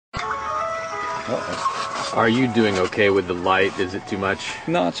Uh-oh. Are you doing okay with the light? Is it too much?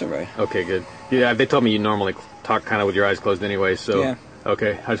 No, it's all right. Okay, good. Yeah, they told me you normally talk kind of with your eyes closed anyway, so Yeah.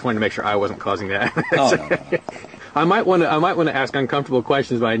 okay. I just wanted to make sure I wasn't causing that. Oh, no. I might want to ask uncomfortable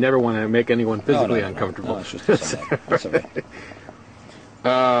questions, but I never want to make anyone physically No, uncomfortable. No, it's just a sign. That's all right.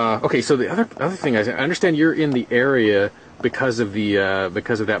 Okay, so the other thing I understand you're in the area because of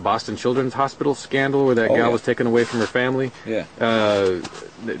that Boston Children's Hospital scandal where that gal Yeah. was taken away from her family. Yeah.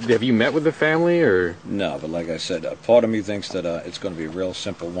 Have you met with the family or? No, but like I said, part of me thinks that it's going to be a real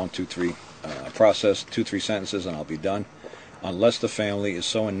simple 1, 2, 3 process, 2, 3 sentences, and I'll be done. Unless the family is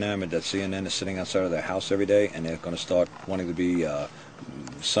so enamored that CNN is sitting outside of their house every day and they're going to start wanting to be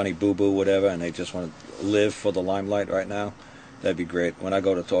Sonny Boo Boo, whatever, and they just want to live for the limelight right now, that'd be great. When I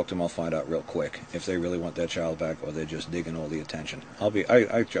go to talk to them, I'll find out real quick if they really want their child back or they're just digging all the attention.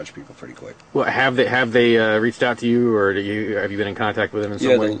 I judge people pretty quick. Well, have they reached out to you, or have you been in contact with them in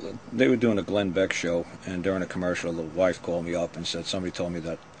some way? They were doing a Glenn Beck show, and during a commercial, the wife called me up and said, somebody told me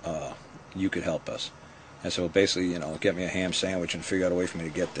that you could help us. And so basically, get me a ham sandwich and figure out a way for me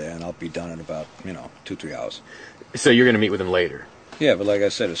to get there, and I'll be done in about, 2, 3 hours. So you're going to meet with them later? Yeah, but like I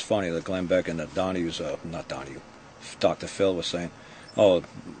said, it's funny that Glenn Beck and not Donahue, Dr. Phil was saying, oh,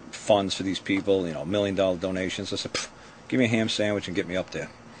 funds for these people, $1 million donations. I said, give me a ham sandwich and get me up there.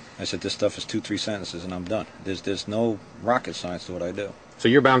 I said, this stuff is 2, 3 sentences and I'm done. There's no rocket science to what I do. So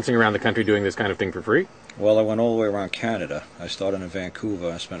you're bouncing around the country doing this kind of thing for free? Well, I went all the way around Canada. I started in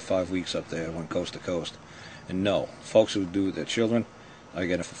Vancouver. I spent 5 weeks up there. I went coast to coast. And no, folks who do their children, I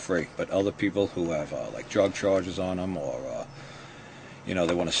get it for free. But other people who have like drug charges on them or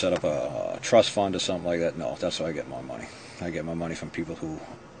they want to set up a trust fund or something like that, no, that's where I get my money. I get my money from people who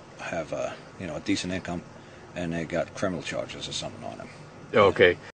have a decent income and they got criminal charges or something on them. Okay.